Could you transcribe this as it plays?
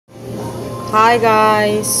Hi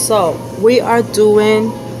guys, so we are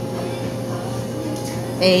doing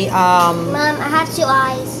a Mom, I have 2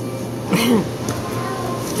 eyes.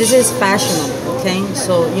 this is fashionable, okay?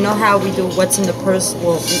 So you know how we do what's in the purse?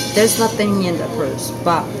 Well, there's nothing in the purse,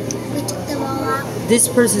 but We took them all out. this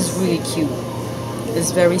purse is really cute.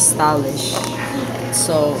 It's very stylish.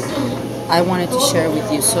 So I wanted to share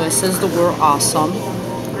with you. So it says the word awesome,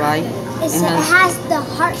 right? It has the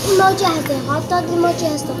heart emoji, it has the hot dog emoji,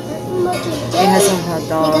 it has the heart emoji. It has a hot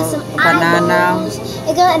dog, It got some banana. eyeballs.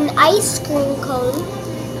 It got an ice cream cone.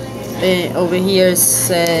 Over here it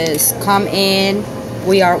says come in,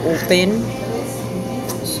 we are open.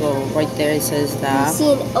 So right there it says You that.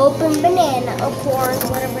 see an open banana or corn,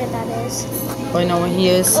 whatever that is. And over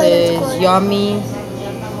here it says yummy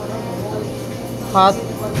hot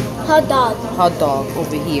Hot dog.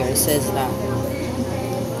 Over here it says that.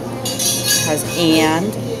 It has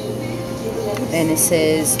and it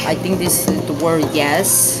says, I think this is the word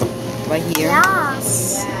yes right here.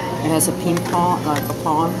 Yes. It has a ping pong, like a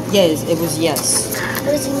pong. Yes, it was yes. It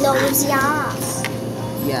was yes.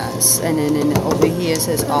 Yes, and then over here it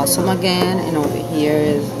says awesome again, and over here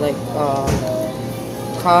is like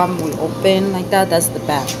come, we open like that. That's the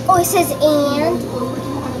back. Oh, it says and.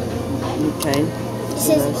 Okay. It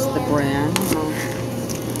So says that's the brand.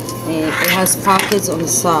 And it has pockets on the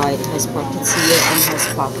side. It has pockets here and it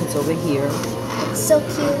has pockets over here. So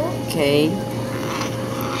cute. Okay.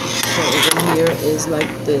 So over here is like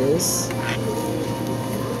this.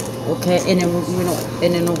 Okay, and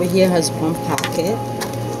then over here has one pocket.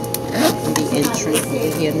 In the entrance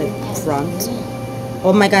over here in the front.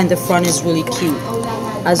 Oh my god, and the front is really cute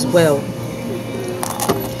as well.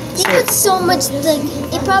 They put so much, like,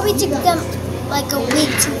 it probably took them like a week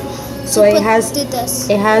to So it has, did this.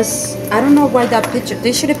 it has, I don't know why that picture,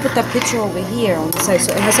 they should have put that picture over here on the side.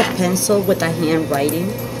 So it has a pencil with a handwriting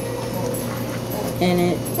in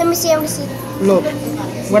it. Let me see, Look,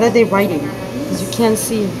 what are they writing? Because you can't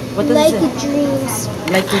see. What does Like it say? dreams.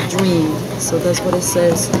 Like a dream. So that's what it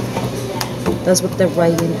says. That's what they're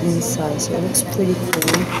writing inside. So it looks pretty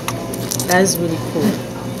cool. That's really cool.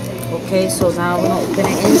 Okay, so now I'm gonna open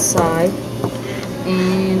it inside.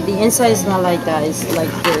 And the inside is not like that, it's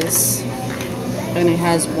like this. And it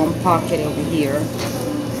has one pocket over here.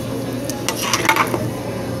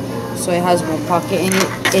 So it has one pocket in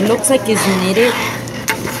it. It looks like it's knitted,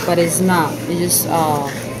 but it's not. It's just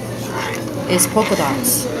it's polka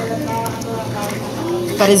dots.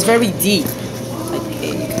 But it's very deep. Like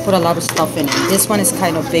you can put a lot of stuff in it. This one is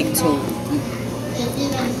kind of big too.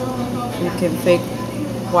 You can fit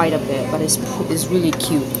quite a bit, but it's really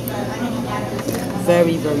cute.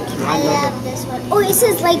 Very, very cute. I love this one. Oh, it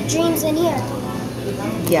says like dreams in here.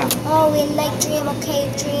 Yeah. Oh, we like dream.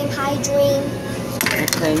 Okay, dream. Hi, dream.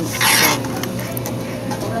 Okay.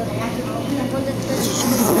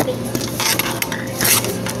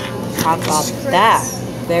 How about that?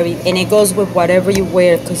 Very, and it goes with whatever you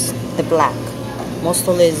wear, cause the black. Most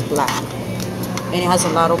of it is black, and it has a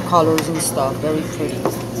lot of colors and stuff. Very pretty.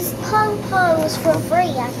 This pong pong was for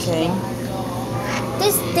free, actually. Okay.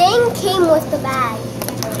 This thing came with the bag.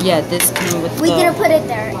 Yeah, this came with. We didn't put it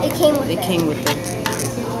there. It came with it. It came with it.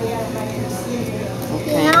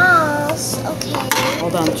 Okay. Yes. Okay.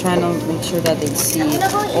 Hold on, I'm trying to make sure that they see I'm gonna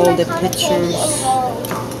go eat all my the cotton candy pictures. and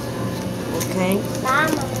go. Okay.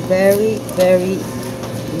 Mama. Very, very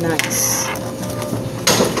nice.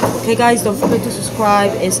 Okay, guys, don't forget to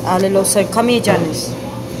subscribe. It's Alelosa. Come here, Janice.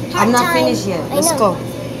 I'm not Time. finished yet. I Let's know.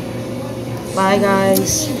 go. Bye,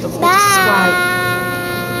 guys. Don't forget to subscribe.